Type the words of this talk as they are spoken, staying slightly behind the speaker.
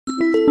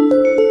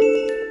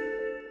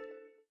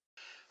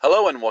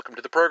and welcome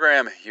to the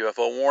program,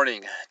 UFO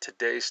Warning.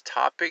 Today's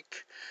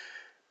topic,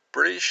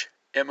 British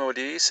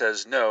MOD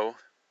says no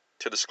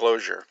to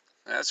disclosure.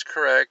 That's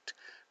correct.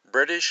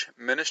 British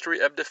Ministry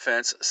of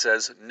Defense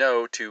says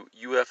no to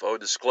UFO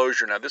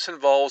disclosure. Now, this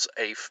involves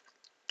a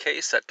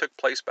case that took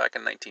place back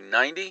in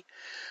 1990.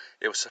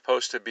 It was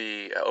supposed to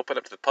be opened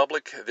up to the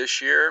public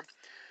this year,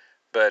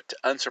 but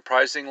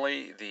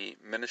unsurprisingly, the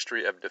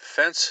Ministry of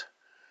Defense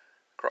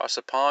across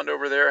the pond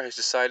over there has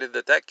decided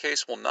that that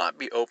case will not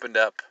be opened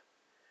up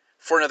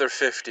for another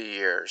 50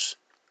 years.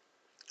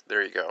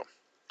 There you go.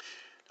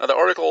 Now, the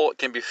article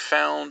can be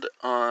found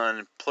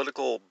on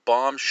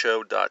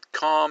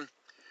politicalbombshow.com.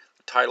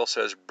 The title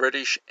says,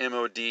 British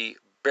MOD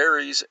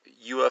buries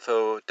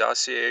UFO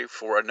dossier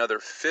for another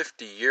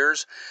 50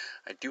 years.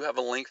 I do have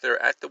a link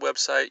there at the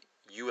website,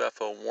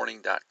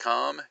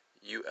 ufowarning.com.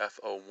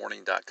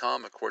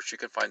 ufowarning.com. Of course, you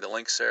can find the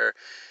links there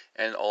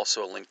and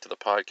also a link to the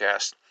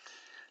podcast.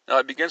 Now,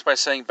 it begins by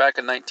saying back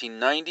in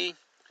 1990,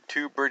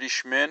 two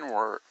British men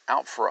were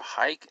out for a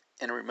hike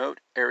in a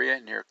remote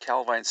area near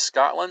Cavan,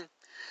 Scotland,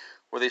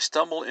 where they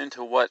stumbled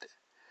into what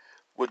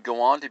would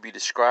go on to be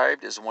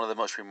described as one of the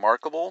most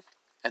remarkable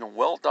and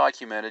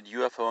well-documented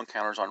UFO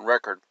encounters on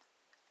record.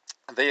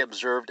 They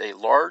observed a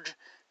large,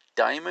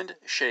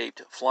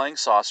 diamond-shaped flying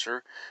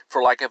saucer,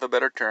 for lack of a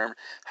better term,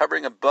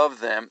 hovering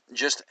above them,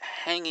 just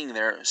hanging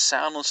there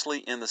soundlessly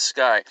in the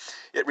sky.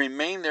 It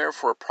remained there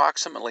for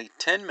approximately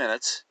 10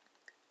 minutes,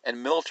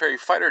 and military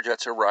fighter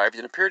jets arrived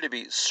and appeared to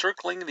be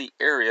circling the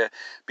area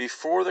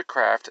before the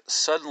craft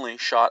suddenly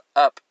shot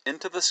up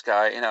into the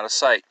sky and out of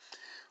sight.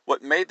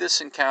 What made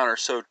this encounter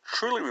so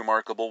truly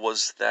remarkable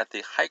was that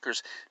the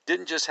hikers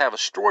didn't just have a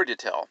story to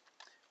tell.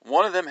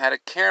 One of them had a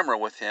camera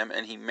with him,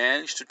 and he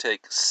managed to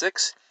take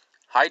 6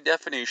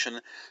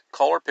 high-definition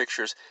color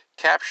pictures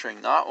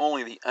capturing not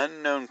only the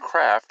unknown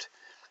craft,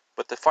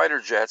 but the fighter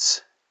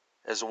jets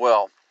as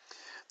well.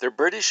 The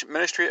British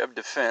Ministry of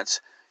Defense,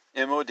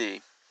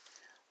 MOD,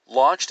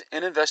 launched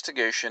an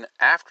investigation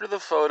after the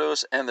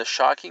photos and the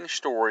shocking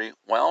story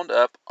wound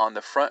up on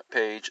the front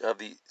page of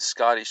the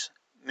Scottish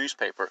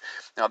newspaper.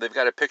 Now, they've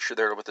got a picture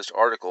there with this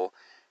article,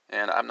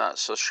 and I'm not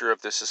so sure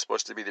if this is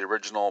supposed to be the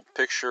original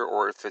picture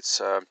or if it's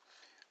a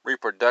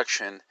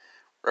reproduction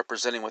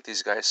representing what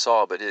these guys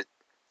saw, but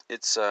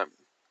it's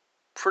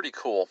pretty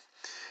cool.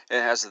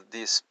 It has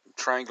this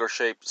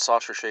triangular-shaped,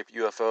 saucer-shaped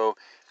UFO,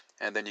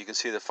 and then you can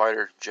see the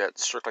fighter jet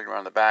circling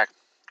around the back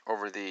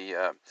over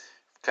the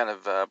kind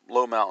of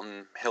low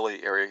mountain,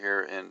 hilly area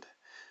here in,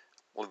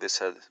 I believe they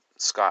said,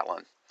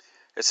 Scotland.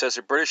 It says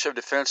the British of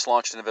Defense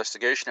launched an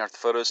investigation after the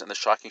photos and the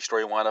shocking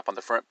story wound up on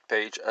the front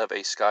page of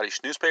a Scottish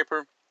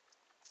newspaper.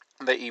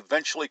 They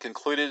eventually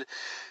concluded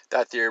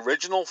that the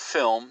original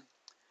film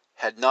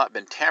had not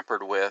been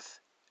tampered with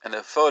and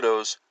the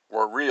photos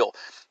were real.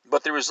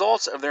 But the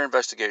results of their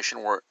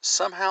investigation were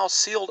somehow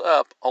sealed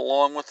up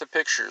along with the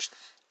pictures.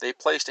 They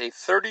placed a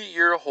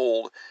 30-year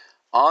hold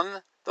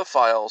on the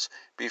files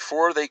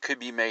before they could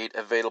be made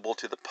available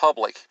to the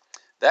public.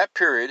 That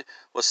period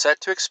was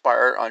set to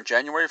expire on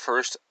January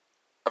 1st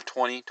of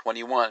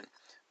 2021.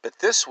 But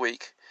this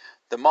week,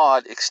 the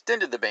MOD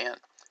extended the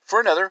ban for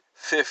another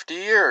 50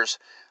 years.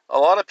 A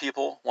lot of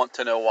people want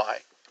to know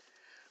why.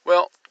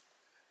 Well,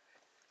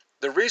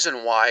 the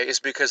reason why is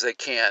because they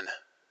can.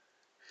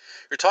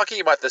 You're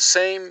talking about the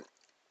same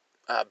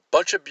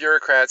bunch of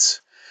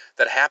bureaucrats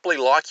that happily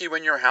lock you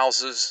in your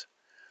houses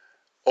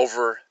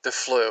over the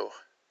flu.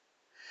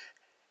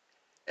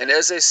 And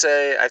as they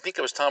say, I think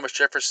it was Thomas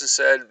Jefferson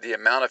said, the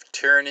amount of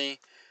tyranny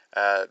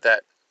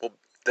that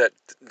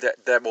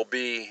will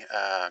be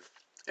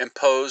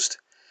imposed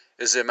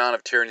is the amount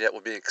of tyranny that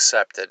will be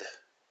accepted.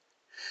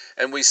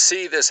 And we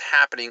see this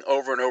happening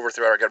over and over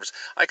throughout our governments.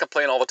 I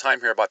complain all the time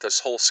here about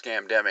this whole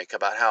scamdemic,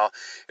 about how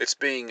it's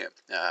being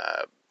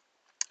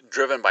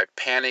driven by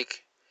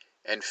panic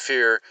and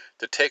fear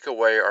to take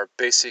away our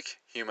basic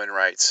human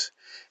rights.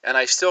 And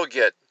I still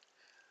get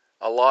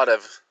a lot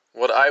of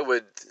what I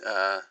would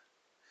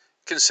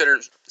consider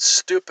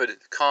stupid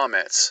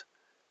comments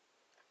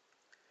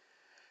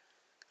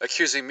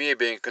accusing me of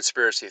being a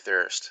conspiracy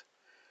theorist.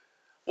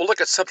 Well,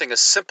 look at something as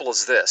simple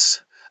as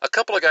this. A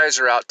couple of guys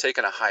are out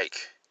taking a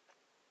hike.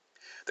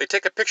 They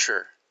take a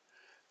picture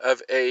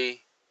of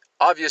a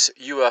obvious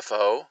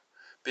UFO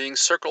being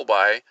circled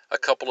by a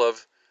couple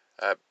of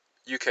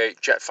UK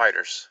jet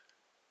fighters.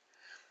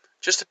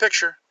 Just a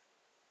picture.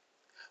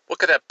 What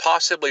could that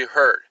possibly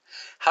hurt?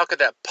 How could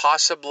that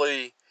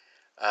possibly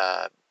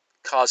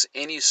cause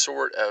any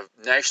sort of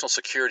national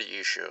security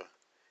issue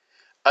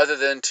other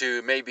than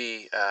to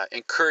maybe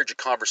encourage a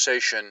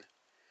conversation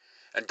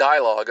and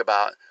dialogue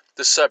about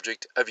the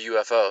subject of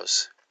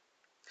UFOs?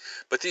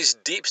 But these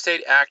deep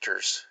state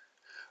actors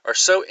are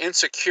so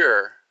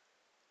insecure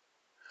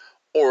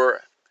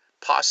or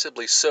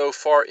possibly so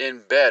far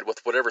in bed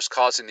with whatever's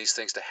causing these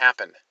things to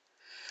happen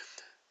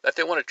that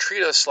they want to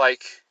treat us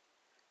like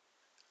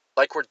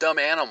we're dumb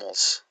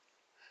animals.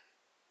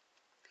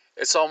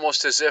 It's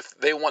almost as if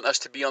they want us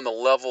to be on the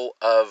level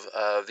of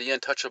the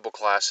untouchable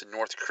class in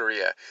North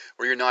Korea,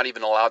 where you're not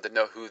even allowed to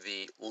know who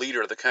the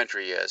leader of the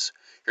country is.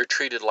 You're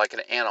treated like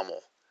an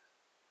animal,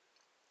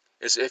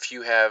 as if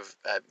you have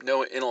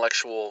no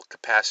intellectual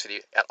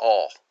capacity at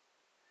all.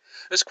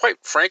 Quite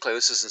frankly,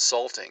 this is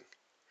insulting.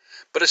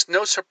 But it's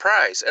no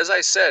surprise. As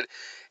I said,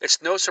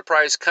 it's no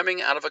surprise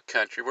coming out of a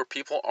country where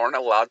people aren't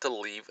allowed to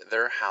leave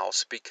their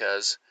house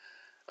because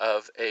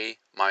of a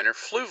minor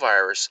flu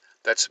virus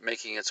that's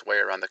making its way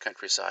around the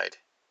countryside.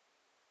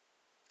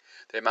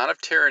 The amount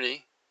of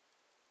tyranny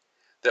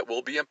that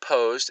will be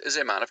imposed is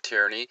the amount of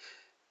tyranny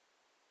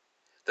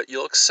that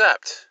you'll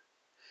accept.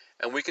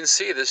 And we can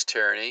see this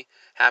tyranny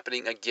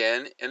happening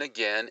again and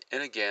again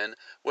and again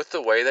with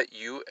the way that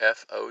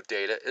UFO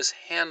data is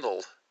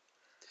handled.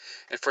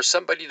 And for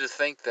somebody to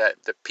think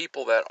that the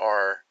people that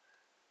are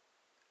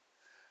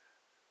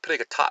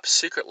putting a top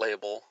secret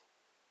label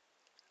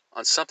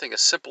on something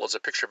as simple as a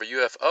picture of a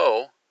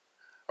UFO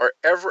are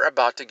ever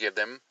about to give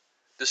them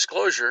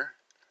disclosure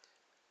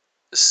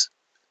is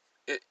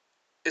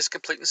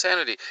complete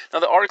insanity. Now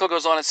the article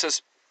goes on and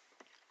says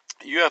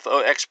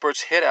UFO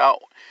experts hid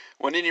out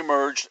when it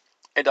emerged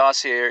a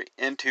dossier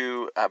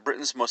into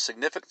Britain's most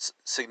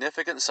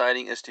significant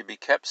sighting is to be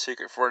kept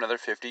secret for another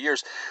 50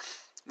 years.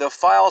 The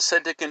file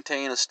said to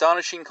contain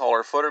astonishing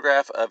color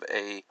photograph of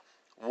a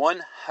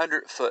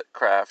 100-foot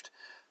craft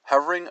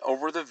hovering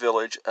over the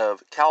village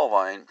of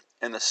Calvine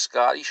in the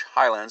Scottish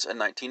Highlands in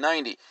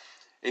 1990.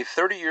 A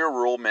 30-year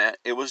rule meant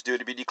it was due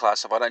to be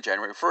declassified on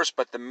January 1st,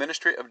 but the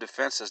Ministry of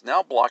Defense has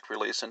now blocked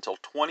release until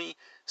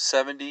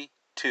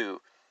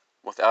 2072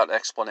 without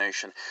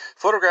explanation.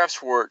 Photographs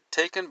were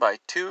taken by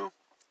two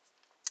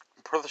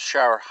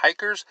Perthshire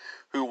hikers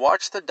who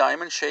watched the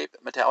diamond-shaped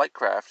metallic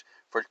craft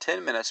for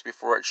 10 minutes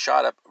before it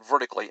shot up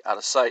vertically out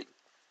of sight.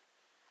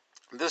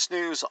 This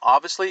news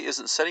obviously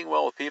isn't sitting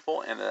well with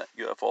people in the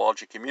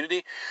ufology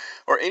community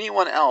or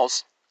anyone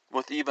else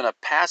with even a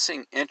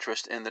passing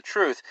interest in the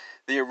truth.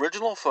 The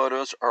original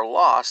photos are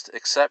lost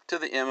except to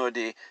the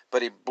MOD,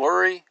 but a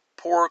blurry,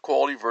 poor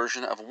quality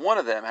version of one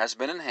of them has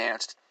been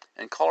enhanced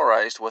and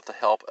colorized with the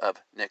help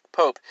of Nick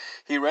Pope.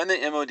 He ran the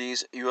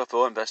MOD's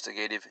UFO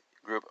investigative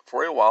group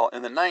for a while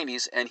in the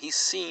 90s, and he's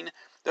seen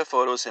the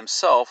photos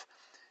himself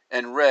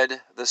and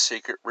read the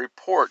secret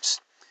reports.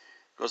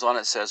 Goes on,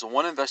 it says,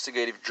 one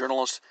investigative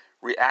journalist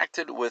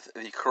reacted with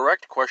the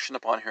correct question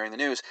upon hearing the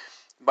news.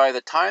 By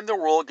the time the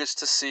world gets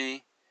to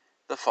see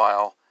the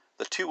file,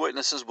 the two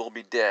witnesses will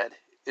be dead.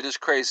 It is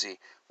crazy.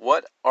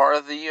 What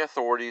are the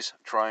authorities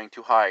trying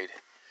to hide?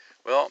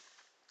 Well,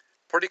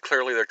 pretty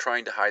clearly they're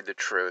trying to hide the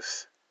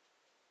truth.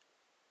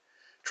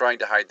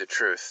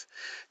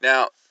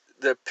 Now,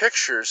 the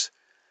pictures,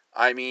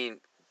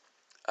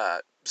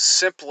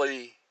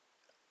 simply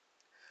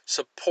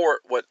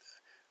support what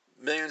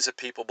millions of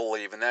people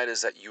believe, and that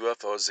is that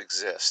UFOs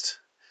exist.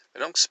 They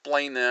don't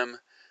explain them,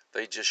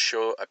 they just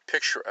show a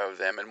picture of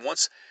them. And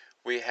once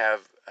we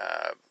have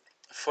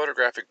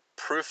photographic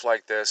proof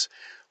like this,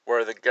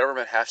 where the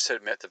government has to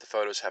admit that the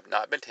photos have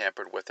not been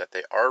tampered with, that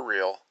they are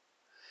real,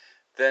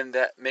 then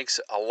that makes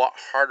it a lot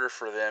harder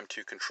for them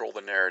to control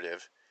the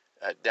narrative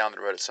down the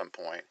road at some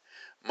point.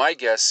 My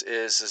guess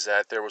is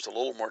that there was a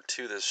little more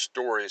to this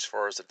story as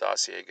far as the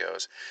dossier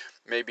goes.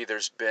 Maybe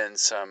there's been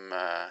some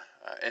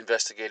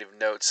investigative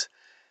notes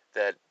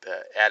that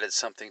added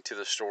something to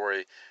the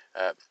story.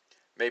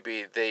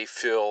 Maybe they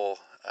feel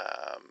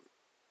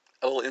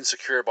a little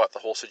insecure about the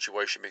whole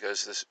situation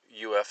because this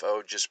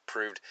UFO just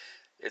proved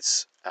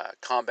its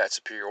combat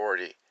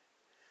superiority.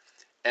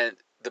 And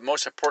the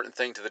most important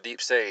thing to the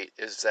deep state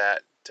is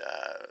that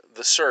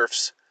the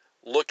serfs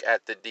look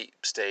at the deep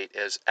state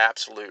as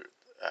absolute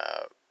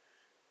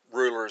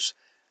rulers,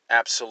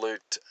 absolutely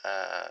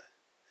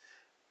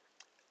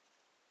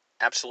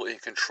in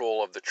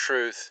control of the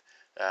truth.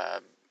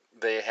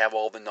 They have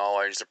all the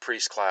knowledge, the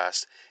priest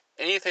class.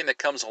 Anything that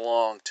comes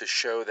along to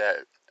show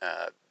that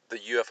the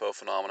UFO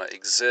phenomena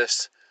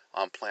exists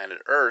on planet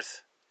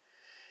Earth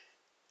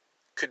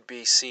could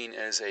be seen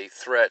as a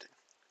threat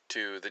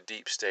to the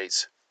deep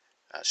state's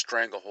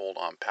stranglehold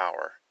on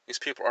power. These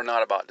people are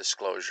not about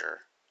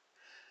disclosure.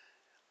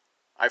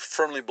 I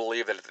firmly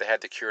believe that if they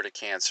had the cure to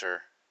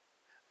cancer,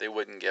 they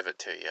wouldn't give it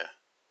to you.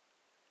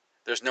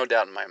 There's no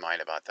doubt in my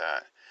mind about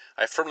that.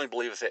 I firmly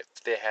believe that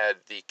if they had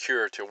the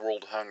cure to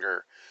world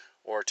hunger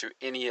or to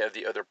any of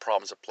the other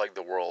problems that plague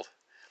the world,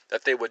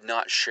 that they would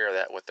not share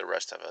that with the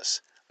rest of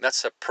us. And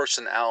that's the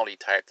personality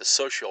type, the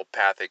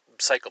sociopathic,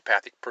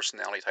 psychopathic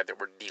personality type that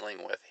we're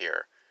dealing with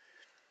here.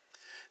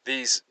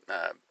 These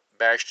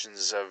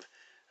bastions of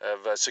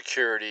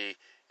security,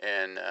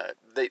 and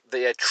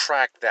they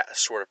attract that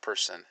sort of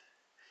person,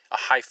 a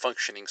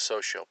high-functioning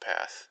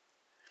sociopath.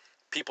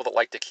 People that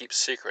like to keep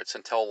secrets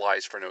and tell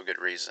lies for no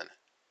good reason.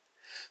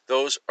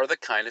 Those are the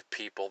kind of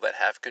people that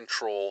have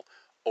control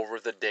over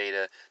the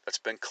data that's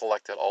been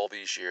collected all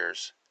these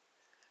years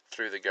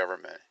through the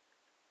government.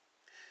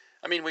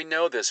 I mean, we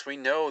know this. We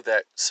know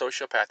that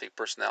sociopathic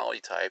personality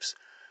types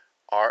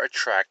are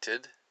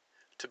attracted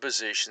to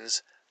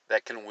positions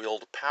that can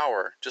wield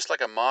power, just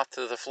like a moth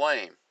to the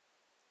flame.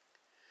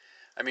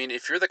 I mean,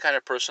 if you're the kind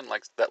of person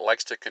that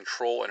likes to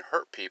control and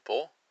hurt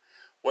people,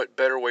 what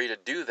better way to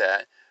do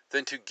that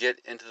than to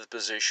get into the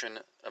position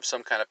of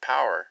some kind of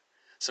power,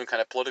 some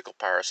kind of political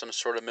power, some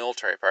sort of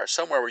military power,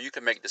 somewhere where you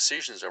can make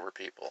decisions over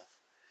people.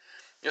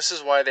 This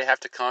is why they have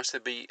to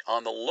constantly be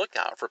on the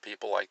lookout for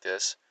people like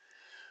this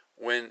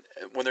when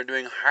they're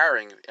doing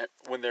hiring,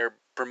 when they're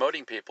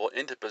promoting people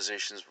into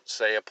positions,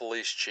 say a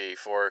police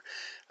chief or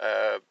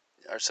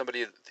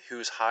somebody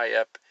who's high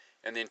up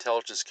in the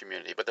intelligence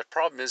community. But the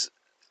problem is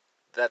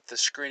that the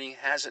screening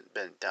hasn't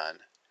been done.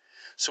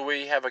 So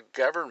we have a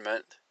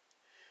government,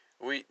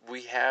 we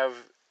have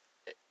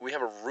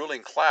a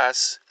ruling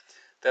class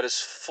that is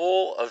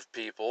full of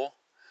people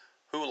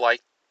who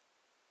like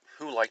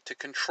to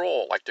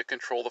control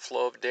the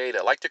flow of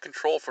data, like to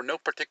control for no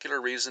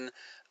particular reason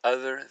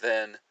other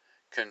than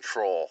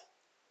control.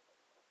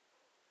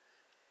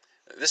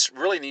 This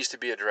really needs to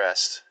be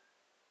addressed,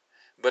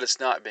 but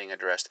it's not being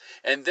addressed.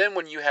 And then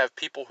when you have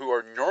people who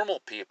are normal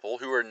people,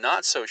 who are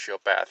not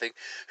sociopathic,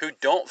 who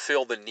don't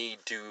feel the need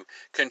to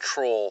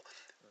control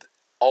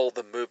all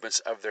the movements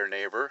of their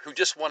neighbor, who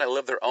just want to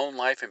live their own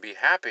life and be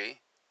happy,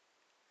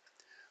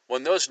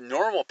 when those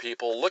normal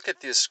people look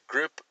at this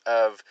group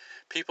of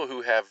people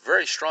who have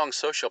very strong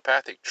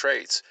sociopathic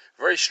traits,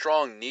 very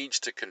strong needs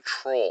to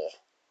control,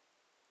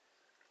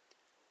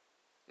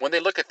 when they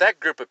look at that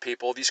group of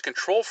people, these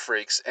control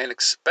freaks, and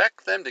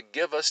expect them to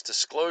give us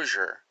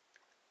disclosure,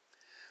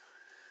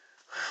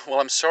 well,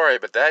 I'm sorry,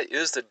 but that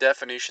is the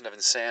definition of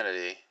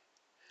insanity.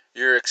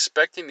 You're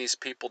expecting these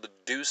people to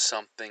do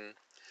something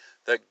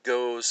that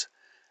goes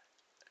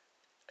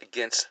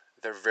against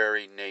their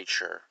very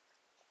nature.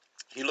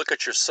 You look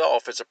at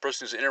yourself as a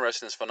person who's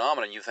interested in this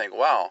phenomenon, and you think,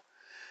 wow,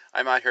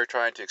 I'm out here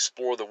trying to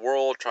explore the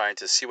world, trying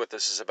to see what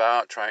this is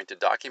about, trying to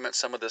document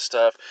some of this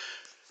stuff,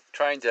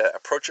 trying to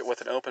approach it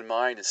with an open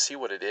mind and see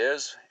what it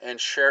is,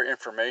 and share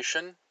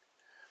information.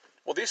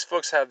 Well, these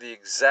folks have the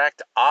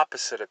exact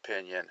opposite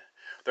opinion.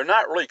 They're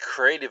not really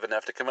creative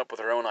enough to come up with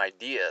their own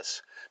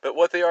ideas, but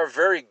what they are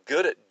very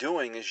good at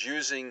doing is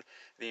using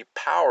the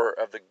power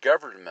of the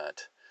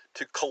government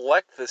to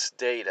collect this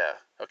data,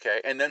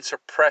 okay, and then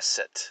suppress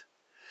it.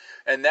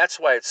 And that's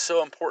why it's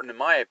so important, in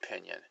my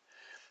opinion,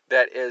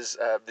 that is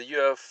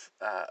the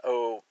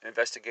UFO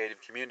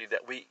investigative community,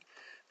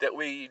 that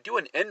we do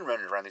an end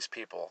run around these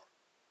people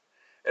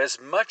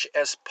as much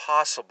as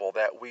possible,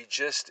 that we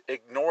just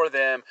ignore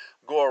them,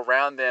 go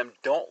around them,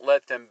 don't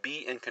let them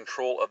be in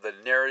control of the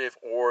narrative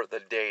or the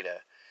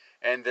data.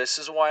 And this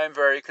is why I'm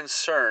very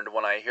concerned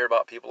when I hear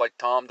about people like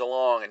Tom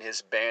DeLonge and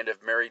his band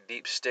of merry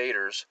deep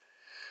staters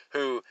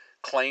who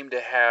claim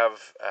to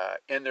have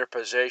in their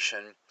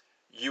possession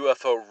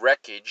UFO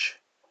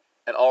wreckage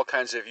and all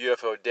kinds of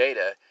UFO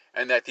data,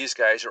 and that these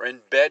guys are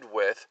in bed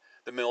with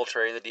the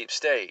military and the deep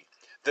state.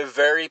 The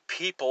very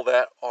people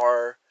that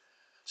are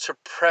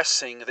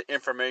suppressing the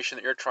information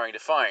that you're trying to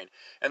find.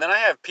 And then I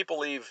have people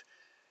leave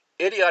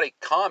idiotic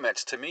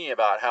comments to me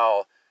about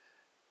how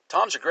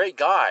Tom's a great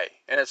guy,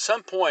 and at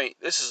some point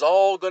this is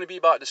all going to be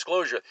about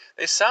disclosure.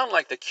 They sound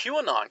like the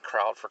QAnon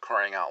crowd, for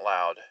crying out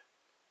loud.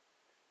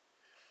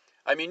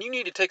 I mean, you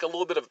need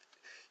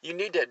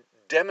to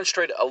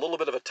demonstrate a little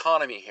bit of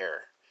autonomy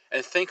here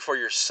and think for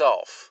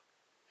yourself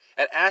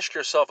and ask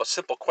yourself a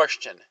simple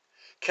question.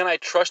 Can I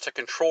trust a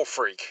control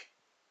freak?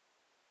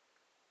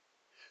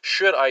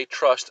 Should I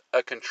trust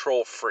a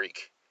control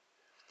freak?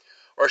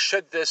 Or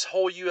should this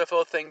whole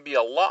UFO thing be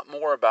a lot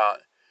more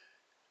about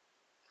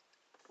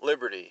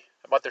liberty,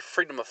 about the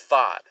freedom of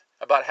thought,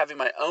 about having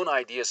my own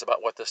ideas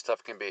about what this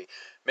stuff can be?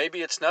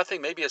 Maybe it's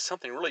nothing, maybe it's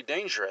something really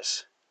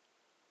dangerous.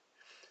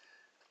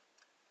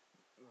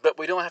 But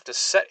we don't have to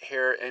sit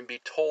here and be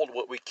told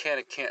what we can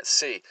and can't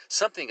see.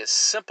 Something as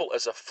simple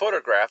as a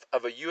photograph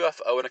of a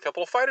UFO and a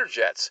couple of fighter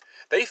jets.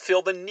 They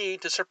feel the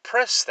need to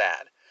suppress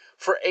that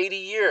for 80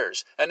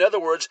 years. In other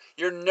words,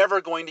 you're never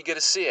going to get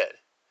to see it.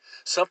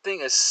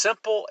 Something as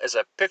simple as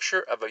a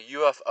picture of a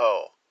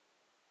UFO.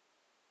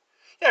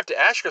 You have to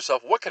ask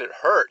yourself, what could it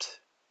hurt?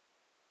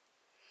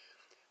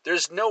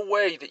 There's no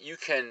way that you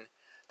can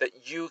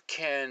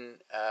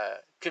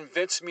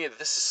convince me that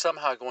this is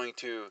somehow going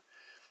to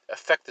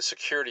affect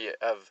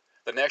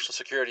the national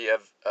security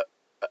of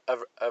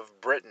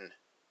Britain.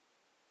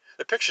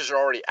 The pictures are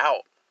already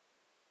out.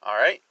 All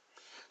right.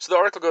 So the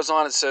article goes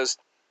on. It says,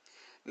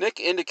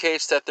 Nick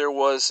indicates that there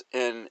was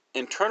an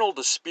internal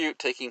dispute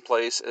taking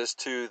place as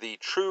to the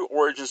true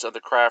origins of the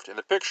craft in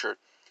the picture.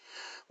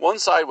 One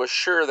side was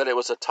sure that it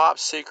was a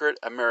top-secret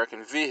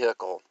American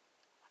vehicle.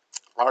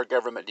 Our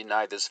government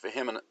denied this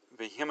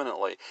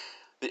vehemently.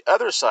 The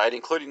other side,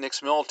 including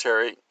Nick's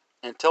military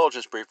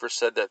intelligence briefer,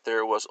 said that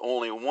there was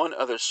only one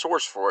other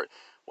source for it.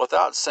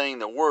 Without saying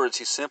the words,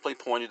 he simply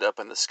pointed up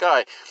in the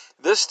sky.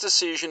 This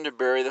decision to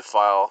bury the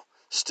file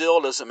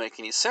still doesn't make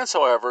any sense,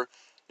 however.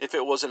 If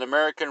it was an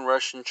American,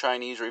 Russian,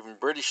 Chinese, or even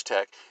British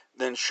tech,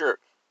 then sure,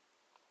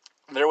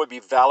 there would be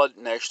valid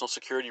national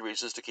security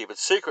reasons to keep it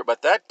secret,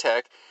 but that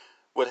tech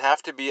would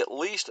have to be at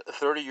least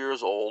 30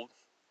 years old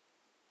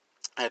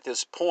at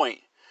this point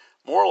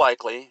More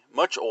likely,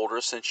 much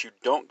older, since you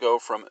don't go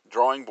from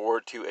drawing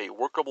board to a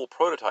workable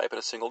prototype in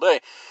a single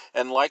day.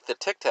 And like the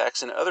Tic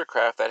Tacs and other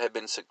craft that have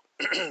been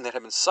that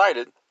have been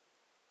cited,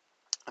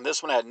 and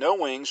this one had no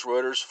wings,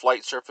 rotors,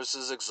 flight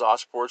surfaces,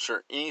 exhaust ports,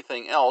 or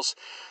anything else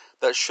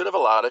that should have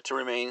allowed it to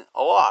remain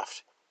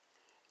aloft.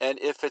 And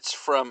if it's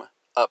from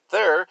up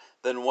there,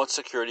 then what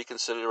security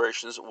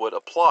considerations would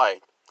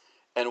apply?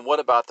 And what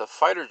about the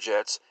fighter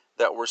jets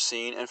that were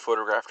seen and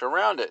photographed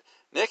around it?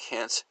 Nick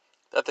hints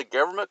that the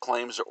government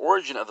claims the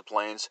origin of the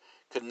planes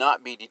could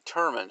not be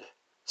determined.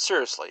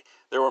 Seriously,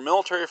 there were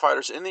military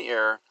fighters in the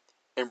air,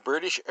 in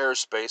British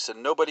airspace,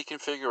 and nobody can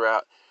figure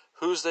out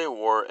whose they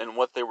were and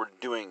what they were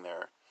doing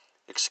there.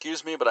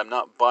 Excuse me, but I'm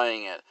not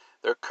buying it.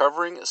 They're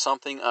covering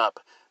something up.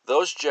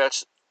 Those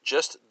jets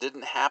just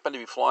didn't happen to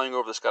be flying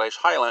over the Scottish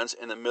Highlands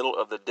in the middle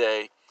of the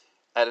day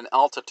at an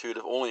altitude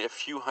of only a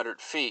few hundred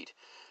feet,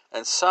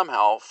 and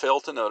somehow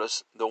failed to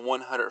notice the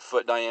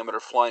 100-foot diameter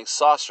flying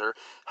saucer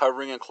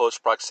hovering in close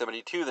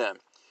proximity to them.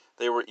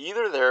 They were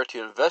either there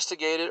to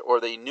investigate it, or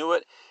they knew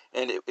it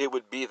and it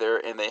would be there,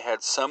 and they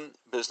had some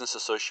business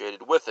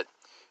associated with it.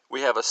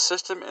 We have a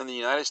system in the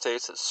United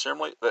States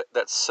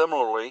that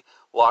similarly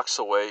locks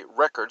away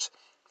records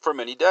for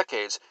many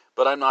decades,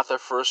 but I'm not the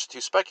first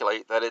to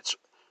speculate that it's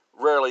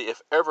rarely,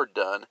 if ever,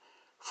 done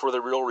for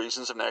the real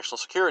reasons of national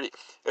security.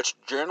 It's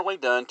generally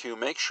done to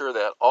make sure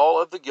that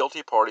all of the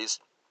guilty parties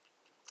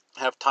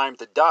have time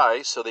to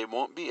die, so they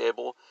won't be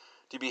able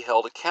to be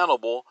held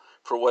accountable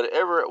for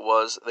whatever it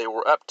was they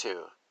were up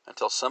to,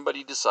 until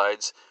somebody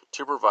decides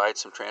to provide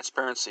some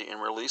transparency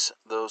and release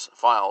those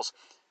files.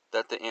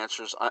 That's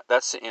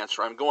the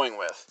answer I'm going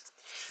with.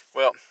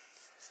 Well,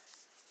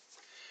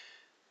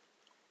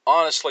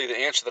 honestly, the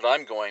answer that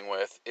I'm going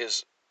with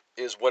is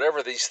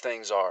whatever these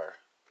things are.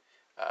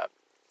 Uh,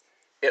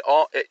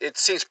 it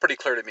seems pretty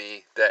clear to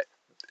me that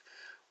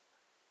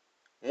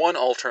one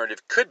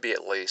alternative could be,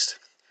 at least,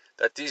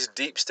 that these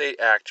deep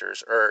state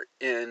actors are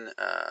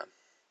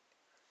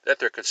that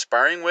they're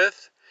conspiring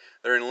with,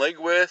 they're in league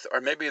with,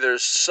 or maybe they're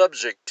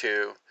subject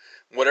to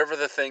whatever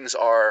the things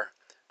are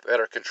that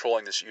are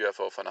controlling this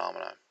UFO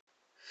phenomena.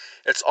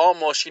 It's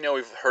almost,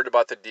 we've heard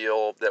about the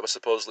deal that was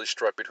supposedly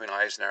struck between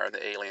Eisenhower and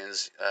the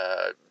aliens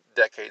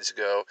decades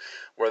ago,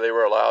 where they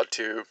were allowed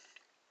to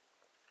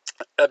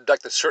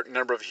abduct a certain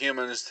number of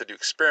humans to do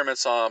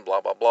experiments on,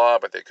 blah, blah, blah,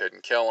 but they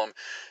couldn't kill them,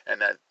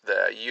 and that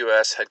the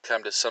U.S. had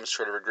come to some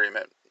sort of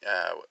agreement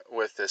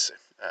with this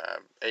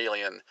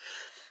alien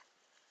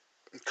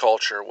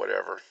culture,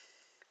 whatever.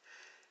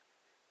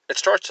 It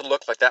starts to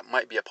look like that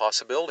might be a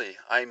possibility.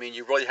 I mean,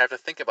 you really have to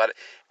think about it.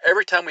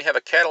 Every time we have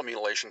a cattle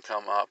mutilation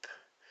come up,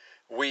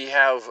 we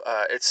have,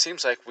 it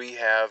seems like we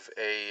have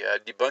a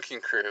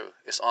debunking crew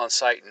is on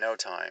site in no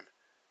time.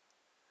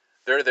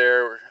 They're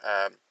there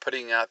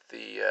putting out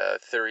the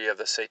theory of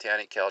the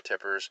satanic cow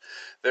tippers.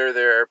 They're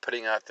there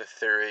putting out the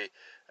theory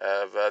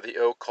of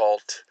the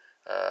occult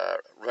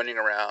running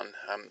around.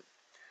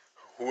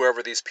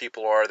 Whoever these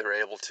people are,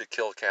 they're able to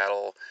kill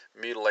cattle,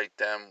 mutilate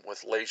them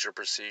with laser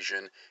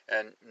precision,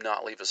 and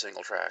not leave a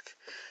single track.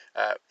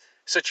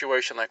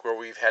 Situation like where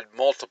we've had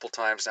multiple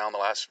times now in the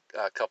last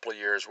couple of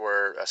years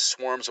where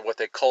swarms of what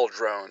they call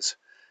drones.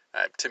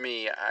 To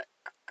me,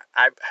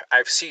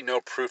 I've seen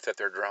no proof that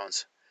they're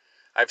drones.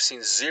 I've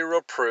seen zero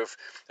proof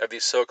of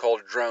these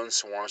so-called drone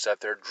swarms that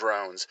they're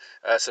drones.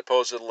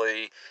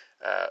 Supposedly,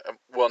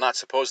 well, not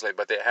supposedly,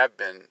 but they have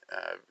been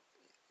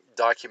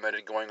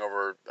documented going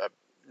over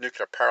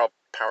nuclear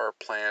power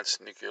plants,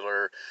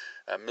 nuclear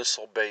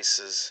missile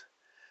bases,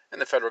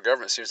 and the federal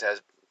government seems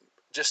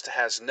to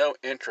has no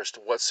interest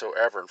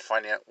whatsoever in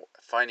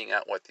finding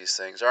out what these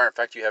things are. In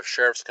fact, you have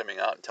sheriffs coming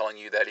out and telling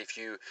you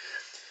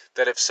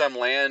that if some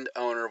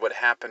landowner would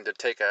happen to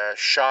take a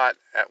shot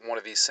at one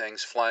of these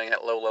things flying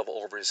at low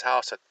level over his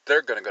house, that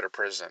they're going to go to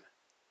prison.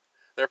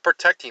 They're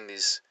protecting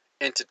these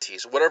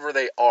entities, whatever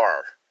they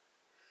are.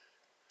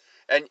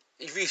 And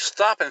if you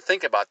stop and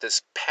think about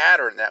this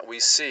pattern that we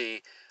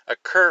see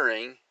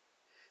occurring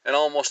in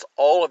almost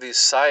all of these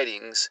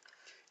sightings,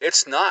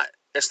 it's not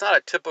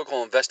a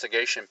typical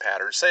investigation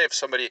pattern. Say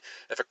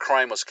if a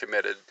crime was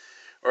committed,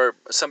 or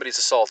somebody's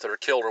assaulted or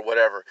killed or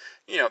whatever,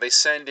 they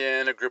send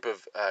in a group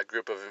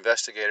of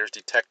investigators,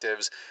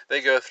 detectives.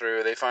 They go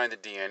through, they find the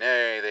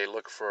DNA, they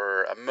look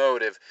for a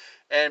motive,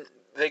 and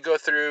they go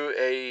through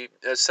a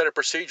set of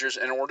procedures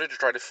in order to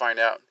try to find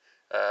out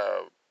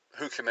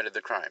who committed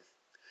the crime.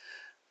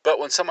 But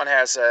when someone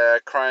has a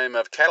crime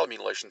of cattle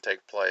mutilation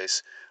take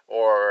place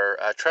or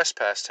a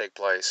trespass take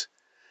place,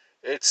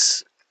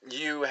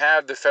 you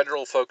have the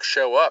federal folks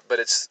show up, but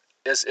it's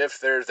as if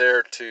they're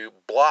there to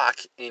block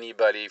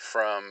anybody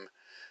from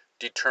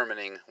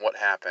determining what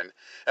happened.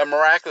 And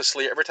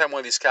miraculously, every time one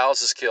of these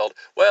cows is killed,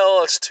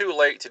 well, it's too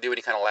late to do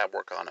any kind of lab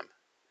work on them.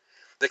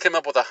 They come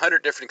up with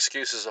 100 different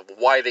excuses of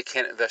why they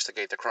can't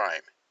investigate the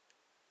crime.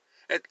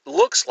 It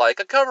looks like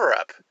a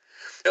cover-up.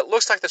 It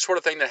looks like the sort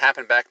of thing that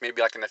happened back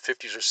maybe like in the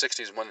 50s or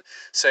 60s when,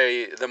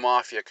 say, the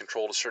mafia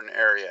controlled a certain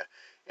area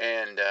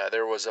and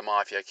there was a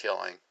mafia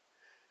killing.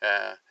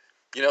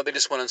 They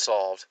just went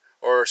unsolved.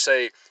 Or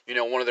say,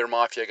 one of their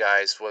mafia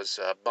guys was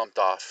bumped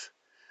off.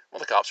 Well,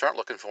 the cops aren't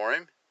looking for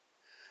him.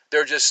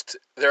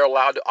 They're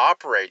allowed to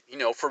operate.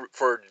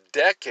 For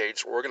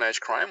decades,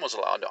 organized crime was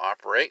allowed to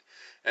operate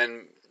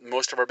in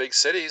most of our big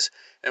cities.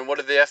 And what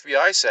did the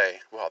FBI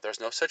say? Well, there's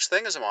no such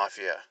thing as a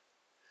mafia.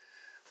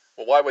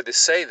 Well, why would they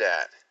say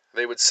that?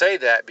 They would say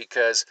that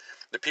because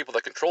the people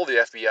that control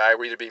the FBI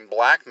were either being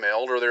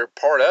blackmailed or they're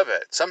part of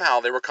it.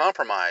 Somehow they were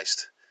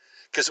compromised.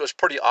 Because it was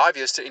pretty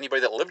obvious to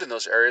anybody that lived in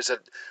those areas that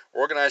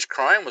organized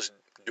crime was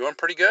doing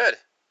pretty good.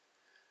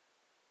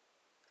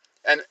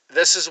 And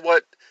this is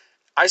what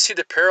I see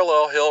the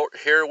parallel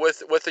here with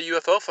the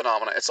UFO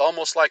phenomena. It's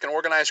almost like an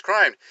organized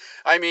crime.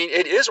 I mean,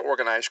 it is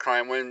organized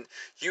crime when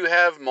you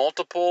have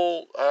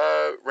multiple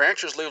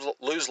ranchers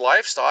lose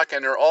livestock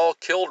and they're all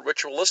killed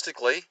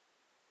ritualistically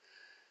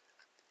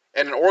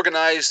in an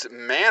organized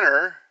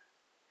manner,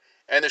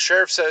 and the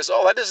sheriff says,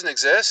 "Oh, that doesn't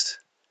exist."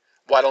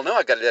 Well, I don't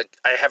know.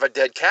 I have a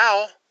dead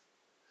cow.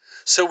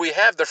 So we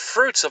have the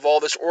fruits of all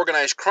this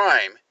organized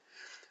crime,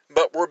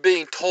 but we're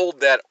being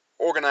told that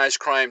organized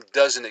crime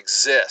doesn't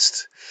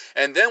exist.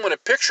 And then when a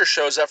picture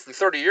shows up from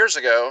 30 years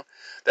ago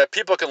that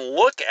people can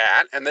look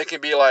at and they can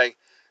be like,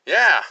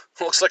 yeah,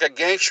 looks like a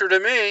gangster to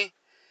me.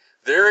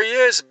 There he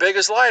is, big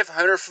as life,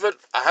 100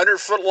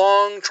 foot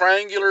long,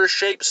 triangular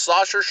shaped,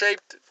 saucer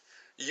shaped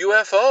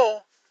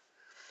UFO.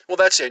 Well,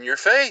 that's in your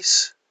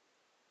face.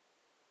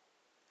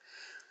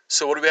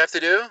 So what do we have to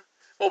do?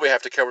 Well, we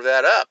have to cover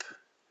that up,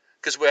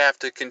 because we have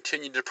to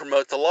continue to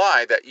promote the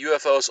lie that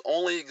UFOs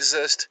only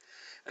exist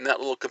in that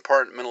little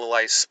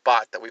compartmentalized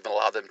spot that we've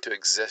allowed them to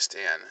exist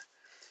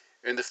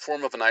in the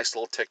form of a nice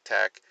little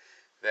tic-tac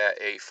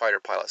that a fighter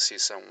pilot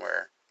sees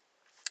somewhere.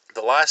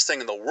 The last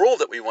thing in the world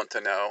that we want to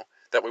know,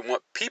 that we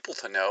want people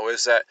to know,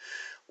 is that,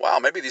 wow,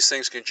 maybe these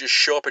things can just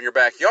show up in your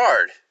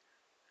backyard.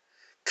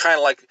 Kind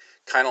of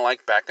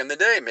like back in the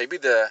day. Maybe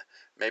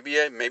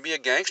a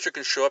gangster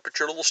can show up at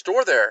your little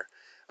store there,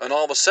 and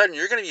all of a sudden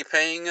you're going to be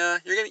paying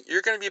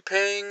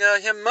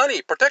him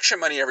money, protection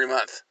money every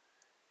month.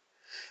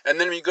 And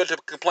then when you go to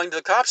complain to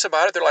the cops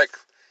about it, they're like,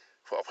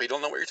 "Well, we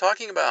don't know what you're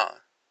talking about.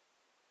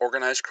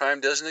 Organized crime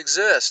doesn't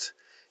exist."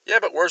 Yeah,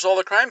 but where's all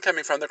the crime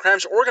coming from? The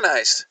crime's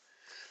organized.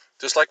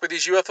 Just like with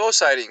these UFO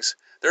sightings,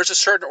 there's a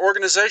certain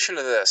organization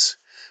to this.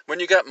 When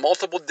you got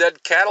multiple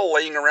dead cattle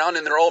laying around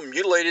and they're all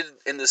mutilated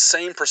in the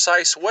same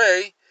precise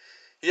way,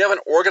 you have an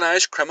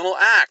organized criminal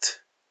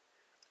act.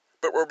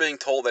 But we're being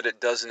told that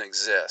it doesn't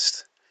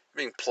exist.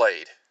 Being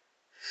played.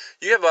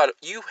 You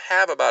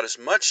have about as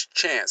much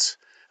chance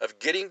of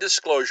getting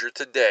disclosure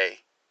today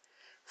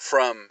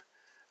from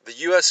the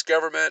U.S.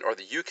 government or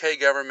the U.K.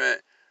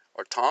 government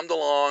or Tom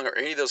DeLonge or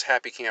any of those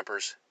happy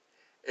campers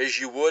as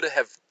you would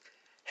have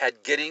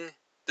had getting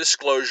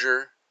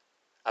disclosure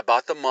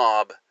about the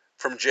mob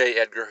from J.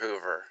 Edgar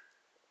Hoover.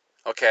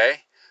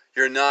 Okay?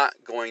 You're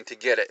not going to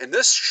get it. And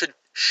this should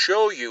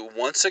show you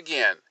once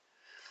again.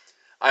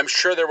 I'm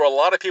sure there were a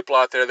lot of people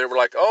out there that were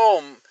like,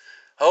 oh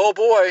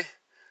boy,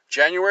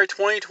 January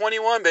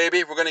 2021,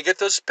 baby, we're going to get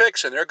those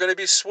pics and they're going to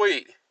be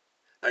sweet.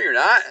 No, you're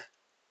not.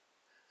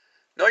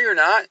 No, you're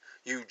not.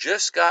 You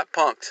just got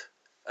punked.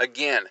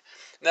 Again.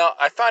 Now,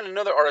 I found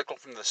another article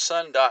from the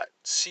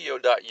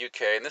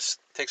sun.co.uk, and this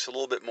takes a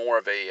little bit more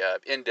of a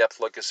in-depth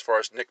look as far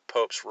as Nick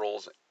Pope's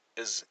role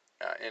is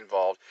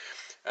involved.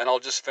 And I'll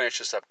just finish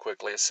this up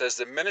quickly. It says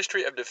the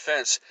Ministry of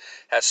Defense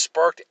has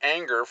sparked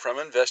anger from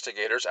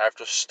investigators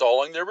after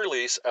stalling the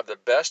release of the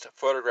best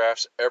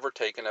photographs ever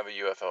taken of a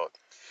UFO.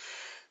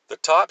 The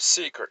top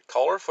secret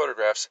color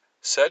photographs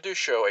said to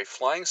show a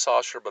flying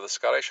saucer above the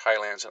Scottish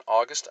Highlands in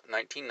August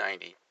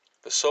 1990,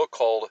 the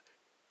so-called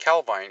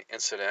Calvine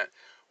incident,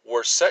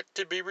 were set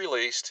to be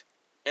released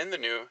in the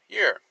new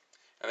year.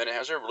 And then it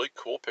has a really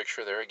cool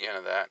picture there again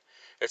of that.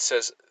 It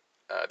says,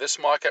 this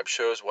mock-up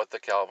shows what the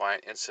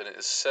Calvine incident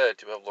is said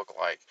to have looked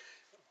like.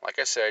 Like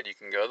I said, you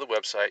can go to the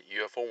website,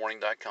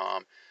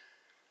 ufowarning.com,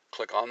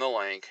 click on the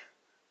link.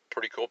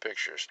 Pretty cool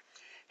pictures.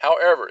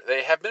 However,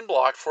 they have been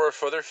blocked for a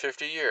further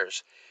 50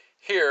 years.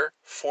 Here,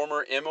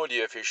 former MOD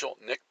official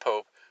Nick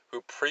Pope,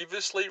 who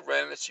previously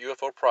ran its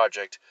UFO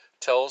project,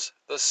 tells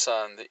the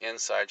Sun the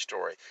inside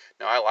story.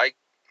 Now,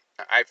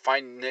 I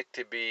find Nick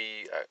to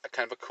be a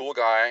kind of a cool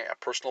guy, a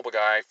personable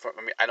guy.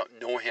 I don't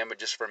know him, but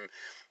just from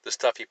the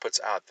stuff he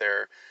puts out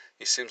there,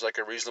 he seems like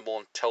a reasonable,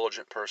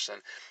 intelligent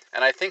person.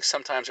 And I think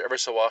sometimes, every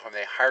so often,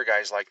 they hire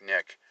guys like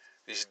Nick,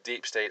 these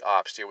deep state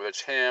ops, whether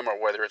it's him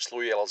or whether it's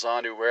Louis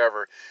Elizondo,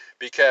 wherever,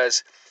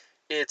 because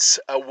it's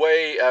a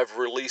way of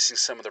releasing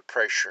some of the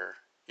pressure.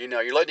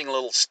 You're letting a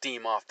little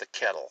steam off the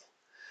kettle.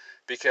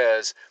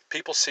 Because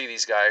people see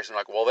these guys and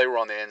like, well, they were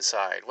on the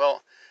inside.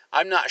 Well,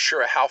 I'm not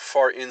sure how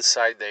far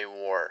inside they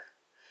were.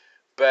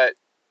 But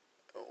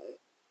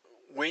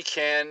we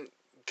can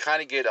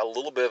kind of get a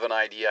little bit of an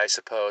idea, I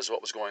suppose,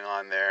 what was going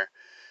on there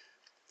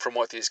from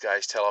what these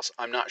guys tell us.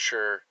 I'm not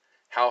sure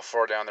how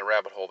far down the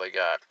rabbit hole they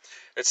got.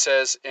 It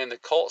says in the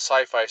cult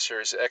sci-fi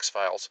series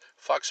X-Files,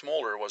 Fox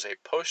Mulder was a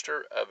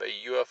poster of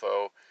a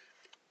UFO.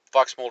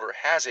 Fox Mulder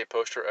has a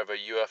poster of a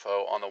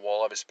UFO on the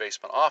wall of his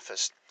basement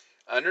office.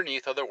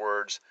 Underneath are the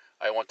words,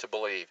 "I want to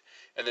believe."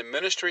 In the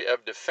Ministry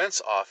of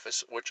Defence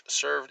office, which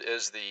served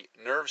as the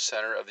nerve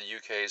center of the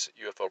UK's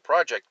UFO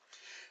project,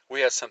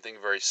 we had something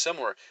very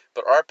similar,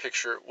 but our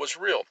picture was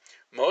real.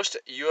 Most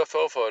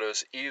UFO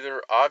photos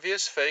either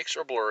obvious fakes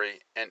or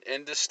blurry and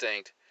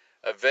indistinct,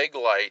 a vague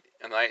light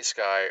in the night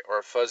sky, or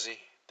a fuzzy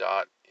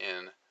dot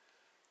in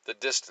the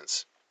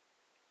distance.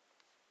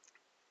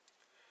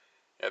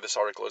 Yeah, this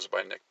article is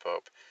by Nick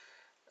Pope.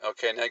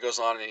 Okay, and then he goes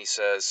on and he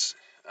says,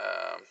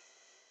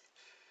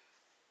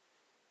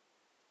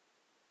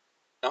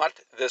 not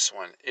this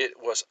one. It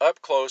was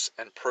up close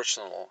and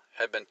personal,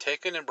 had been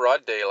taken in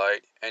broad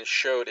daylight, and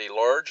showed a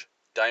large,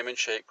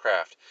 diamond-shaped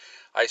craft.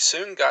 I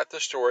soon got the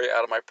story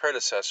out of my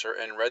predecessor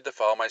and read the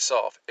file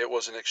myself. It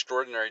was an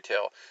extraordinary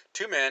tale.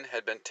 Two men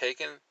had been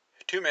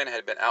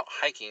out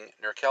hiking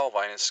near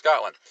Calvine in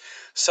Scotland.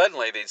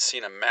 Suddenly they'd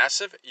seen a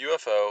massive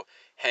UFO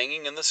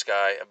hanging in the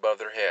sky above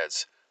their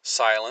heads,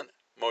 silent,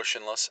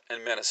 motionless,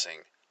 and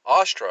menacing.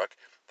 Awestruck,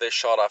 they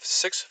shot off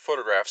 6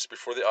 photographs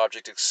before the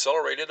object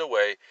accelerated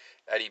away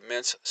at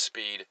immense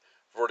speed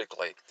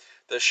vertically.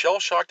 The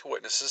shell-shocked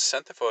witnesses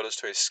sent the photos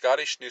to a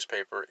Scottish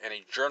newspaper, and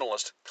a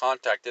journalist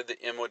contacted the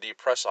MOD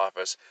press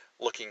office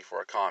looking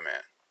for a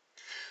comment.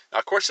 Now,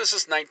 of course, this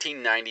is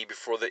 1990,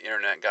 before the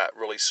internet got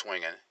really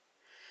swinging.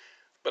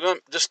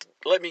 But just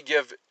let me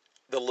give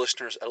the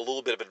listeners a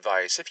little bit of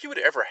advice. If you would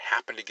ever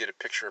happen to get a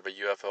picture of a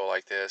UFO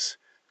like this,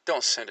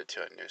 don't send it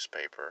to a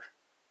newspaper.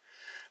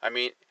 I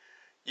mean,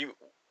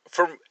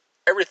 from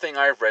everything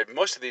I've read,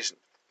 most of these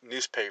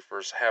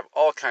newspapers have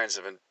all kinds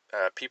of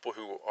people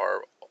who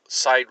are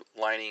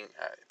sidelining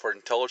for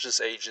intelligence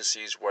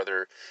agencies,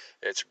 whether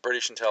it's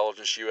British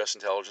intelligence, U.S.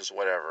 intelligence,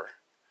 whatever.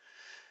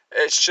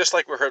 It's just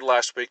like we heard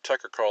last week.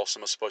 Tucker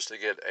Carlson was supposed to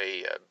get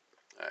a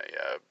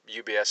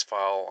UBS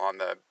file on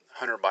the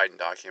Hunter Biden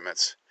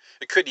documents.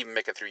 It couldn't even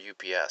make it through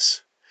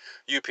UPS.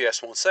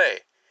 UPS won't say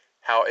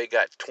how it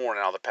got torn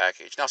out of the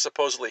package. Now,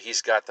 supposedly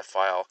he's got the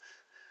file.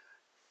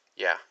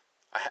 Yeah,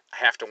 I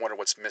have to wonder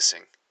what's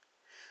missing.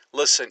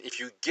 Listen, if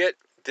you get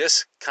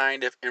this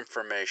kind of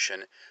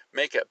information,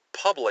 make it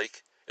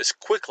public as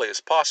quickly as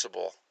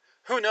possible.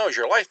 Who knows,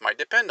 your life might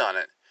depend on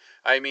it.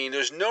 I mean,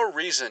 there's no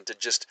reason to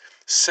just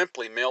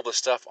simply mail the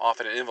stuff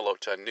off in an envelope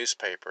to a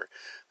newspaper.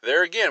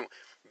 There again,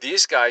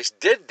 these guys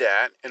did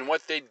that, and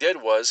what they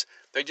did was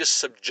they just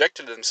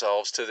subjected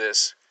themselves to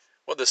this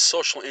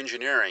social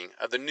engineering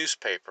of the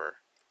newspaper.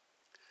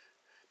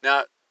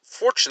 Now,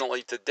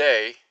 fortunately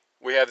today,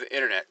 we have the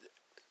internet.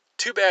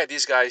 Too bad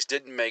these guys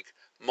didn't make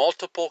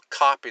multiple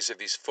copies of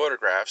these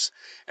photographs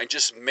and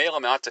just mail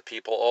them out to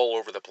people all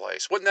over the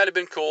place. Wouldn't that have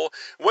been cool?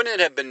 Wouldn't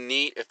it have been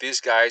neat if these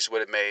guys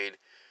would have made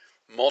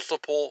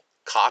multiple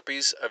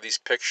copies of these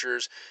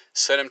pictures,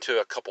 sent them to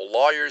a couple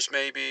lawyers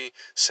maybe,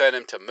 sent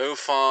them to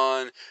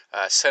MUFON,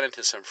 sent them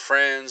to some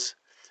friends,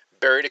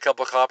 buried a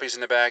couple copies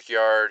in the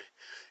backyard.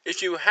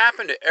 If you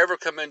happen to ever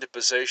come into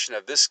possession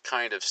of this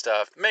kind of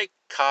stuff, make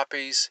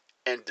copies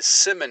and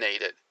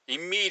disseminate it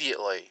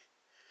immediately.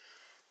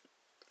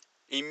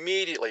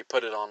 Immediately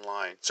put it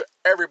online so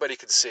everybody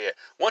can see it.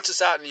 Once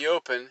it's out in the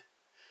open,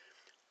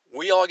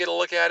 we all get a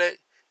look at it,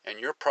 and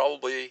you're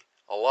probably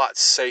a lot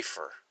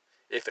safer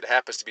if it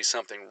happens to be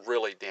something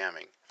really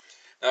damning.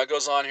 Now it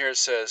goes on here, it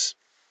says,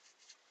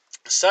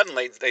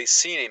 suddenly they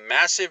seen a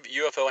massive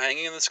UFO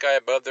hanging in the sky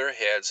above their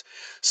heads,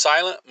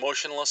 silent,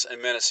 motionless,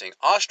 and menacing.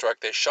 Awestruck,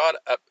 they shot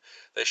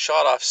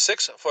off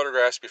 6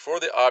 photographs before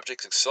the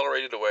objects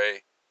accelerated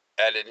away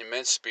at an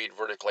immense speed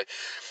vertically.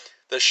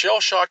 The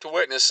shell-shocked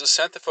witnesses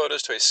sent the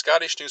photos to a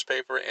Scottish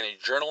newspaper, and a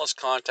journalist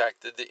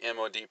contacted the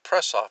MOD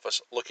press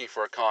office looking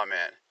for a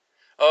comment.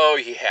 Oh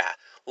yeah,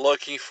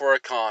 looking for a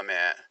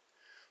comment.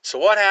 So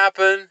what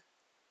happened?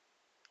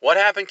 What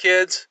happened,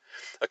 kids?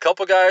 A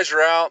couple guys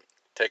are out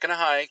taking a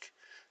hike.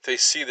 They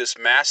see this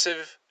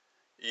massive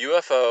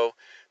UFO.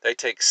 They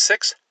take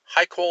 6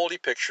 high-quality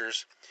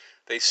pictures.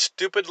 They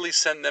stupidly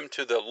send them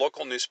to the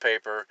local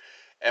newspaper.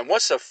 And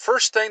what's the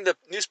first thing the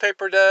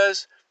newspaper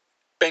does?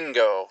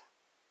 Bingo.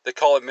 They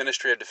call it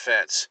Ministry of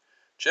Defense.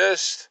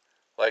 Just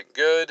like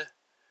good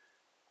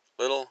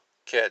little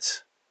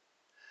kids.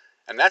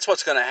 And that's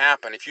what's going to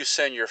happen if you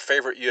send your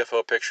favorite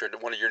UFO picture to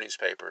one of your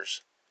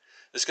newspapers.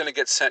 It's going to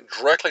get sent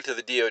directly to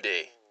the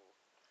DOD.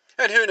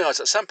 And who knows,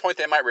 at some point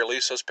they might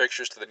release those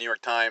pictures to the New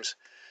York Times,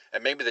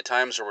 and maybe the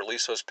Times will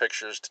release those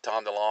pictures to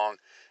Tom DeLonge,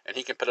 and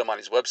he can put them on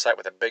his website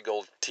with a big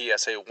old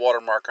TSA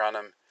watermark on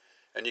them,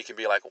 and you can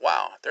be like,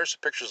 wow, there's the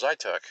pictures I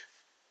took.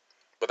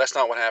 But that's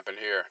not what happened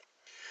here.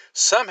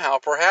 Somehow,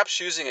 perhaps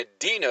using a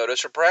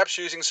D-notice, or perhaps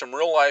using some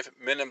real-life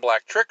Men in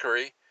Black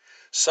trickery,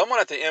 someone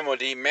at the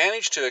MOD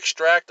managed to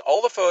extract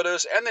all the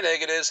photos and the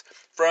negatives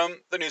from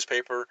the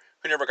newspaper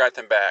who never got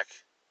them back.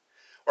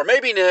 Or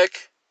maybe,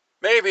 Nick,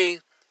 maybe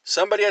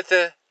somebody at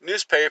the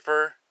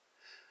newspaper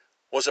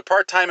was a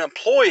part-time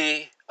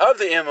employee of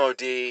the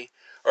MOD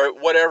or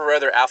whatever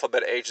other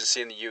alphabet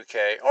agency in the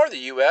UK or the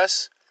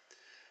US,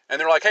 and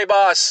they're like, hey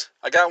boss,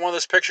 I got one of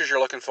those pictures you're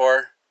looking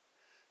for.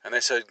 And they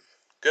said,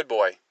 good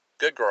boy,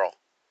 good girl.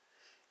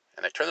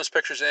 And they turned those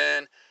pictures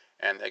in,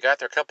 and they got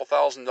their couple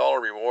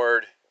 $1,000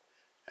 reward,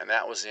 And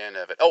that was the end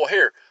of it. Oh,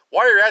 here,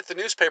 while you're at the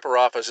newspaper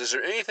office, is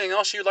there anything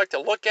else you'd like to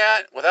look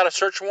at without a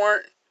search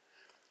warrant?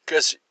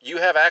 Because you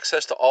have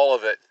access to all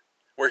of it.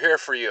 We're here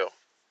for you.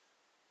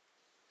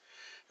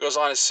 It goes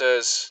on, it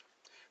says,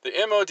 the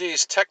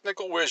MOD's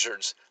technical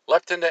wizards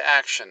leapt into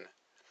action.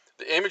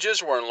 The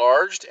images were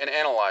enlarged and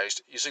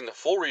analyzed using the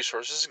full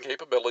resources and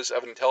capabilities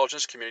of an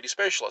intelligence community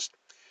specialist.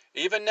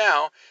 Even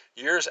now,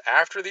 years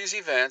after these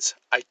events,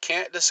 I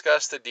can't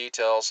discuss the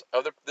details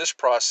of this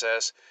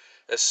process,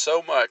 as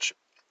so much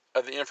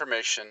of the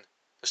information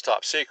is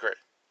top secret.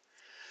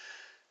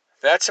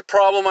 That's a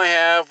problem I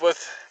have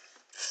with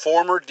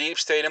former deep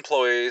state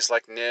employees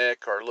like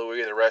Nick or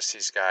Louis, the rest of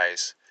these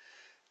guys.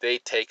 They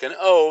take an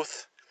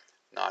oath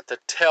not to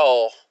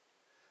tell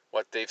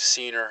what they've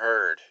seen or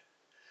heard.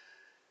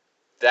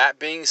 That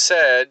being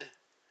said,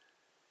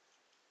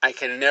 I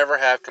can never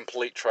have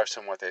complete trust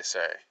in what they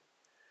say,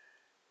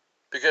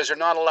 because they're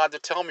not allowed to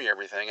tell me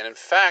everything, and in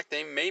fact,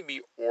 they may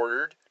be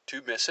ordered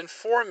to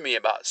misinform me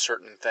about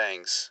certain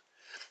things,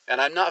 and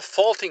I'm not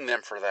faulting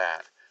them for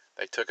that.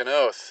 They took an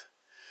oath.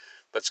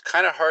 But it's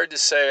kind of hard to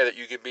say that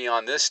you could be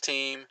on this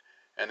team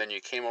and then you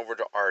came over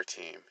to our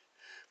team,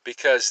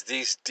 because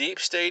these deep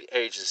state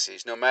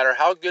agencies, no matter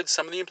how good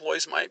some of the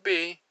employees might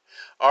be,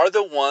 are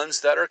the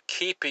ones that are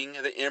keeping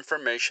the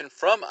information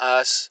from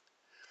us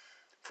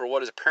for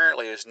what is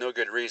apparently is no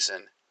good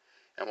reason,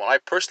 and what I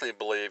personally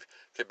believe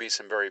could be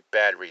some very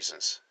bad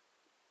reasons.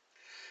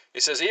 He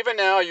says, even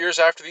now, years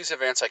after these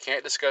events, I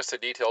can't discuss the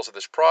details of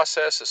this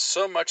process, as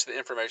so much of the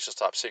information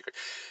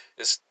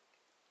is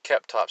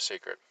kept top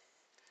secret.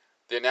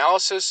 The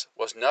analysis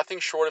was nothing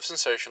short of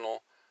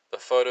sensational. The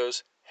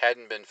photos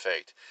hadn't been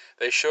faked.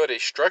 They showed a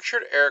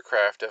structured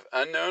aircraft of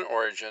unknown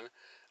origin,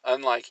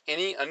 unlike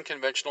any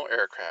unconventional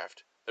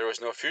aircraft. There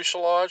was no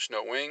fuselage,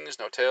 no wings,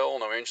 no tail,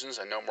 no engines,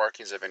 and no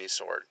markings of any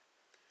sort.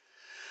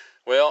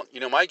 Well,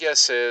 my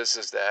guess is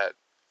that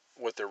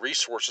with the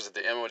resources that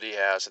the MOD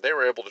has, they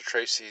were able to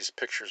trace these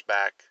pictures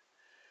back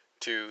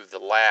to the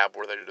lab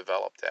where they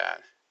developed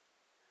that.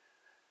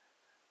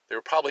 They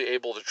were probably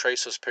able to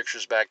trace those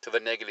pictures back to the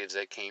negatives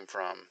they came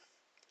from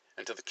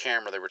and to the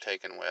camera they were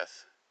taken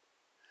with,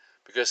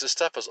 because this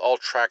stuff was all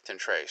tracked and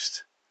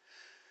traced.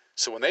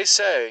 So when they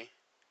say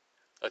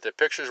that the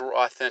pictures were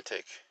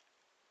authentic,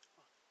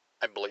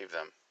 I believe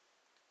them.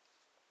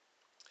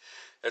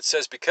 It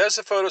says, because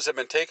the photos have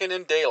been taken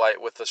in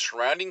daylight with the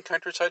surrounding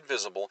countryside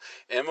visible,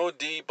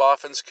 MOD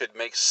boffins could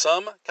make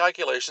some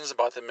calculations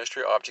about the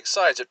mystery object's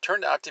size. It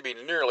turned out to be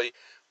nearly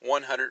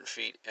 100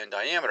 feet in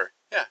diameter.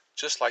 Yeah,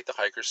 just like the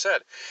hikers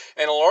said.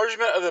 An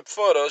enlargement of the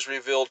photos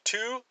revealed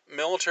 2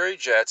 military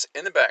jets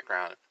in the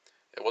background.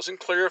 It wasn't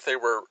clear if they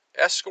were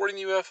escorting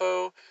the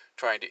UFO,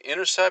 trying to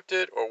intercept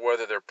it, or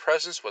whether their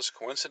presence was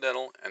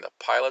coincidental and the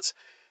pilots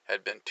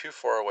had been too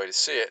far away to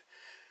see it.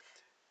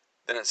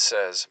 Then it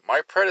says,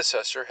 my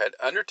predecessor had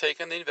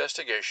undertaken the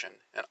investigation,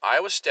 and I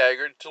was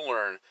staggered to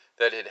learn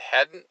that it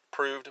hadn't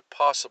proved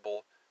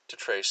possible to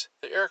trace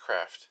the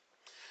aircraft.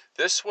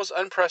 This was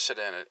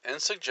unprecedented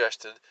and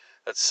suggested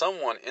that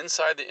someone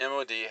inside the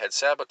MOD had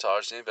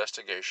sabotaged the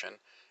investigation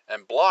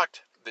and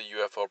blocked the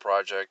UFO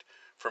project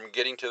from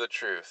getting to the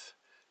truth.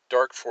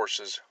 Dark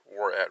forces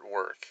were at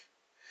work.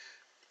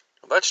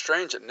 Well, that's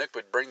strange that Nick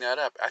would bring that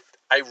up.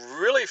 I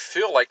really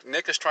feel like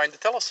Nick is trying to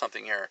tell us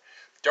something here.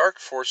 Dark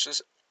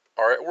forces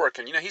are at work.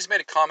 And, he's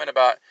made a comment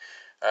about,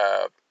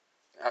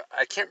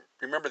 I can't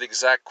remember the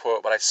exact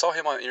quote, but I saw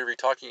him on the interview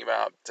talking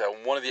about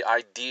one of the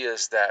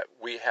ideas that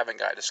we haven't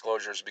got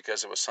disclosures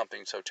because it was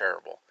something so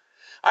terrible.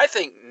 I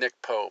think Nick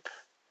Pope,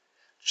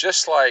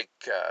 just like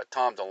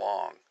Tom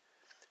DeLonge,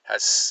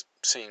 has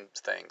seen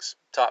things,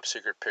 top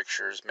secret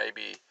pictures,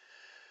 maybe,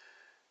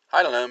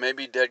 I don't know,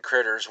 maybe dead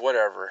critters,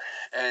 whatever.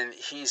 And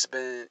he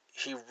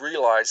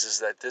realizes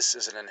that this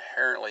is an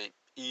inherently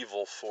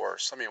evil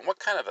force. I mean, what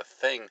kind of a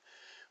thing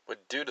would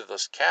do to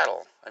those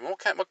cattle? I mean,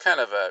 what kind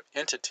of a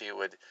entity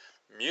would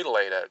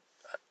mutilate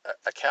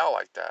a cow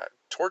like that,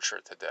 torture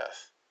it to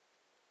death?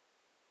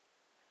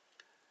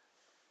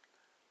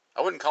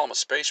 I wouldn't call him a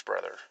space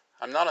brother.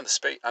 I'm not on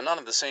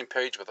the same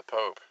page with the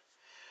Pope.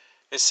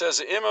 It says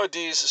the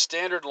MOD's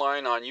standard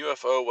line on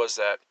UFO was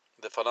that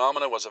the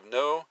phenomena was of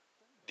no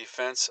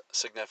defense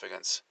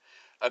significance,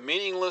 a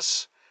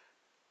meaningless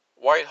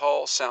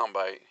Whitehall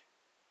soundbite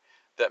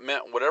that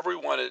meant whatever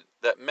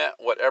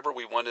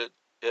we wanted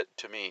it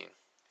to mean.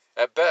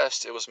 At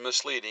best, it was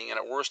misleading, and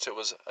at worst, it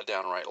was a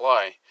downright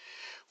lie.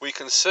 We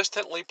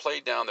consistently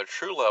played down the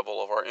true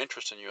level of our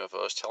interest in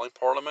UFOs, telling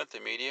Parliament, the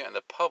media, and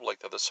the public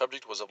that the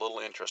subject was of little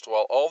interest,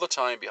 while all the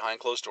time, behind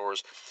closed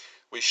doors,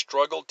 we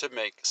struggled to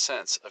make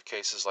sense of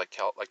cases like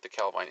the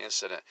Calvine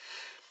incident.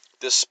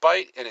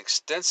 Despite an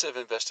extensive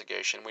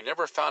investigation, we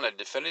never found a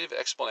definitive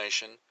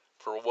explanation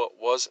for what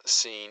was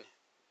seen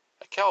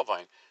at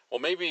Calvine.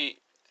 Well, maybe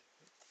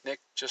Nick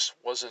just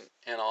wasn't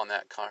in on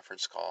that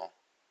conference call.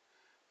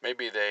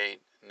 Maybe they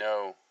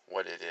know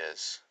what it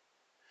is.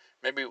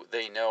 Maybe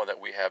they know that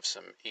we have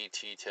some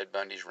E.T. Ted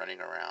Bundys running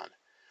around,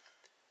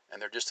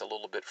 and they're just a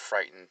little bit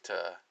frightened to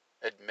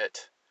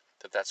admit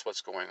that that's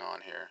what's going on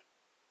here.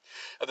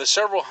 Of the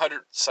several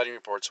hundred sighting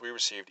reports we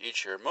received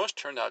each year, most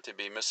turned out to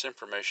be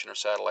misinformation or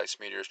satellites,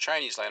 meteors,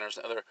 Chinese lanterns,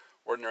 and other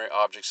ordinary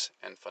objects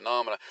and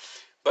phenomena.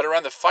 But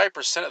around the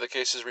 5% of the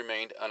cases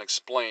remained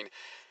unexplained.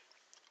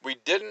 We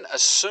didn't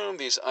assume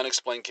these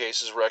unexplained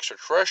cases were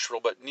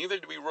extraterrestrial, but neither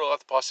did we rule out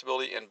the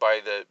possibility, and by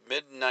the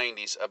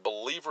mid-90s, a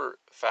believer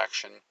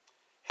faction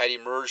had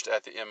emerged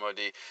at the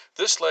MOD.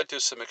 This led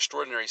to some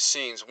extraordinary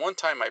scenes. One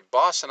time, my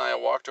boss and I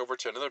walked over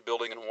to another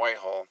building in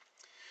Whitehall.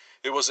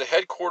 It was the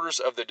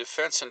headquarters of the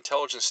Defense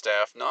Intelligence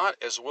Staff, not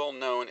as well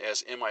known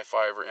as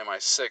MI5 or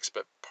MI6,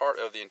 but part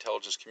of the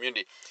intelligence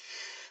community.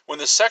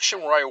 The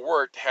section where I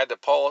worked had the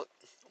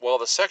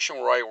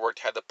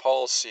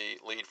policy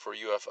lead for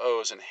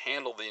UFOs and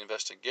handled the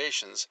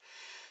investigations.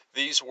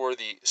 These were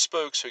the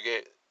spooks who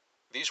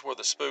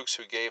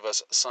gave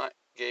us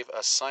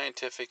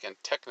scientific and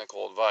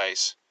technical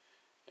advice.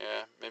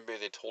 Yeah, maybe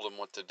they told him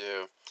what to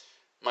do.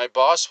 My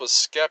boss was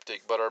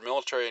skeptic, but our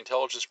military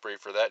intelligence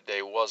briefer that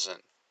day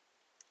wasn't.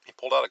 He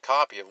pulled out a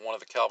copy of one of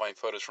the Calvine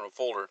photos from a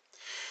folder.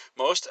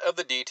 Most of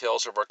the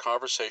details of our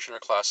conversation are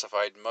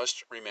classified and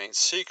must remain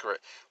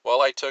secret. While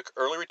I took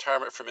early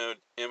retirement from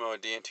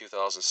MOD in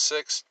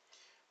 2006,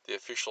 the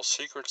Official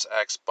Secrets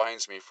Act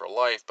binds me for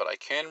life, but I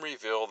can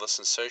reveal the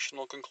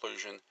sensational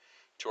conclusion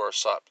to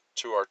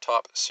our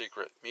top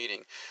secret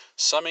meeting.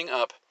 Summing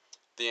up,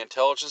 the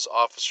intelligence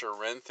officer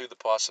ran through the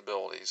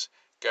possibilities.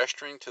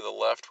 Gesturing to the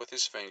left with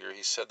his finger,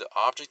 he said the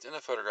object in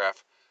the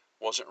photograph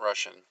wasn't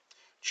Russian.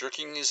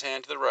 Jerking his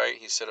hand to the right,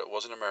 he said it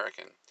wasn't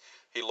American.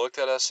 He looked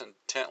at us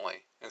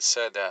intently and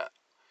said that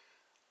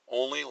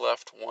only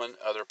left one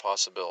other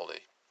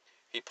possibility.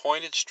 He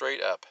pointed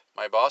straight up.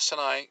 My boss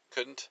and I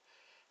couldn't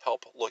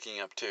help looking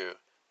up too.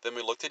 Then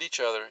we looked at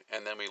each other,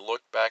 and then we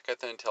looked back at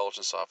the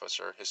intelligence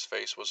officer. His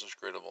face was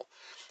inscrutable.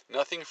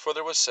 Nothing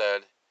further was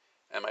said,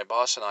 and my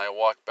boss and I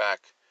walked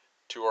back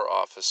to our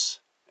office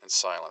in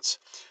silence.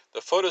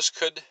 The photos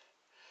could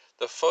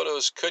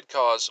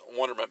cause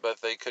wonderment,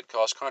 but they could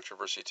cause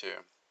controversy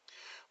too.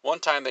 One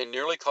time they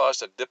nearly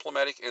caused a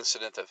diplomatic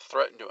incident that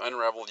threatened to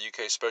unravel the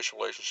UK's special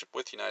relationship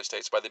with the United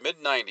States. By the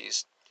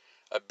mid-90s,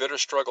 a bitter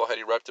struggle had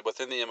erupted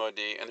within the MOD,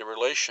 and in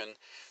relation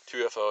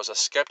to UFOs, a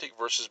skeptic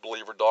versus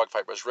believer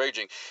dogfight was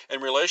raging.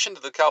 In relation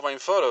to the Calvine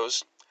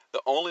photos,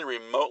 the only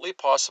remotely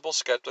possible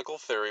skeptical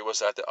theory was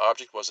that the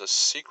object was a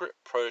secret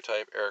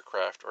prototype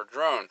aircraft or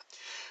drone.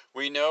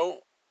 We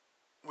know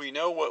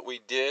what we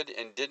did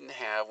and didn't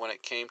have when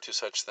it came to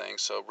such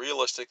things, so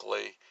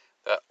realistically,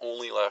 that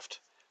only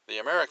left the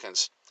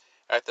Americans.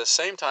 At the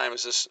same time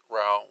as this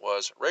row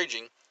was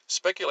raging,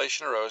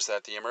 speculation arose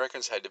that the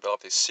Americans had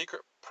developed a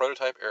secret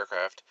prototype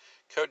aircraft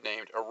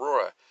codenamed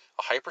Aurora,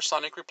 a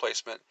hypersonic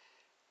replacement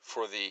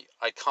for the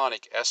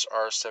iconic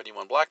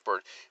SR-71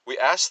 Blackbird. We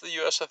asked the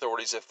U.S.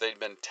 authorities if they'd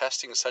been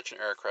testing such an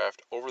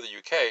aircraft over the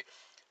UK,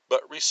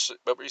 but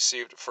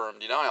received firm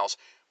denials.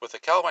 With the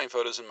Calvine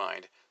photos in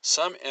mind,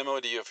 some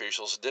MOD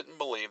officials didn't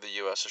believe the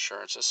U.S.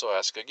 assurances, so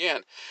asked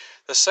again.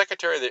 The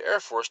Secretary of the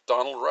Air Force,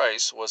 Donald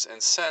Rice, was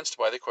incensed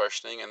by the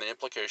questioning and the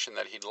implication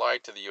that he'd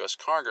lied to the U.S.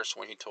 Congress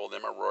when he told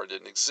them Aurora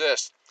didn't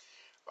exist.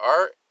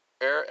 Our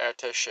air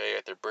attaché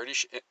at the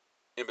British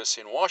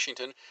Embassy in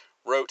Washington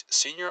wrote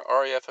senior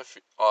RAF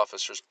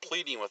officers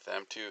pleading with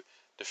them to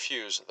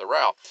defuse the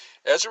row.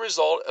 As a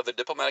result of the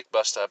diplomatic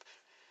bust-up,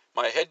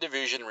 my head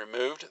division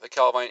removed the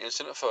Calvine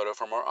incident photo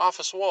from our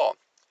office wall.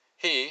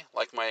 He,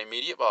 like my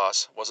immediate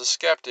boss, was a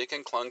skeptic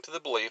and clung to the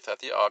belief that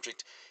the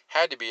object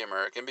had to be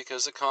American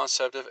because the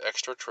concept of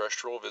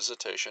extraterrestrial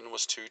visitation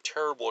was too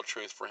terrible a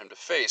truth for him to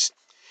face.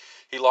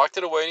 He locked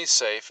it away in his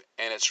safe,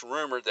 and it's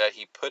rumored that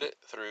he put it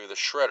through the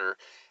shredder,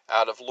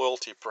 out of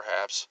loyalty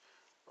perhaps,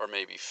 or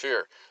maybe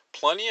fear.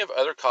 Plenty of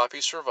other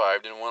copies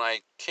survived, and when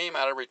I came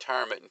out of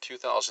retirement in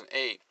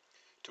 2008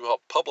 to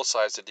help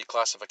publicize the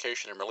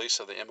declassification and release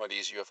of the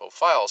MOD's UFO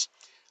files,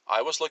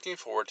 I was looking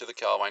forward to the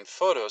Calvine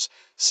photos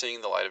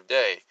seeing the light of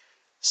day.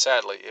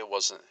 Sadly, it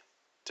wasn't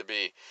to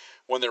be.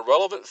 When the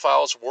relevant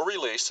files were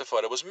released, the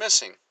photo was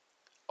missing.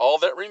 All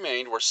that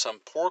remained were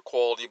some poor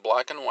quality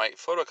black and white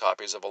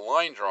photocopies of a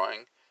line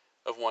drawing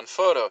of one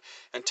photo.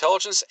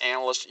 Intelligence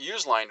analysts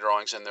use line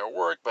drawings in their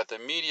work, but the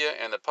media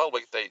and the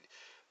public, they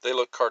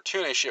look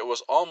cartoonish. It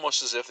was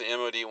almost as if the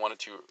MOD wanted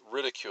to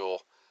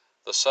ridicule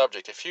the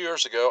subject. A few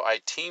years ago, I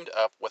teamed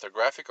up with a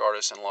graphic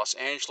artist in Los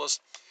Angeles,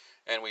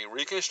 and we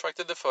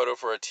reconstructed the photo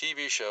for a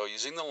TV show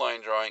using the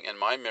line drawing and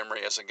my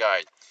memory as a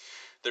guide.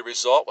 The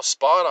result was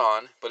spot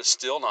on, but it's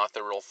still not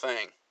the real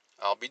thing.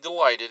 I'll be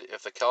delighted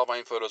if the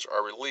Calvine photos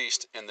are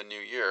released in the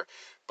new year,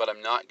 but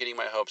I'm not getting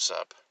my hopes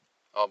up.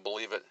 I'll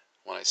believe it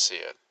when I see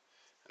it.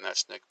 And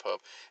that's Nick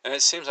Pope. And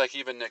it seems like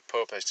even Nick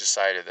Pope has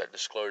decided that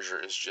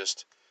disclosure is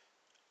just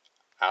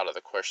out of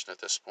the question at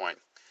this point.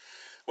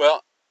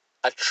 Well,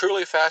 a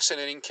truly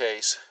fascinating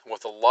case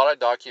with a lot of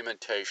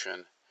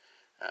documentation.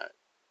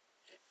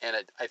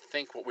 I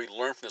think what we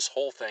learned from this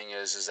whole thing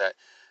is that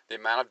the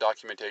amount of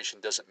documentation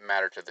doesn't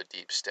matter to the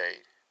deep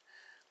state,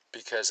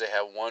 because they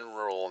have one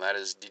rule, and that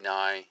is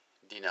deny,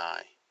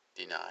 deny,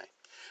 deny.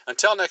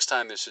 Until next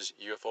time, this is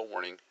UFO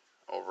Warning,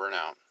 over and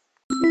out.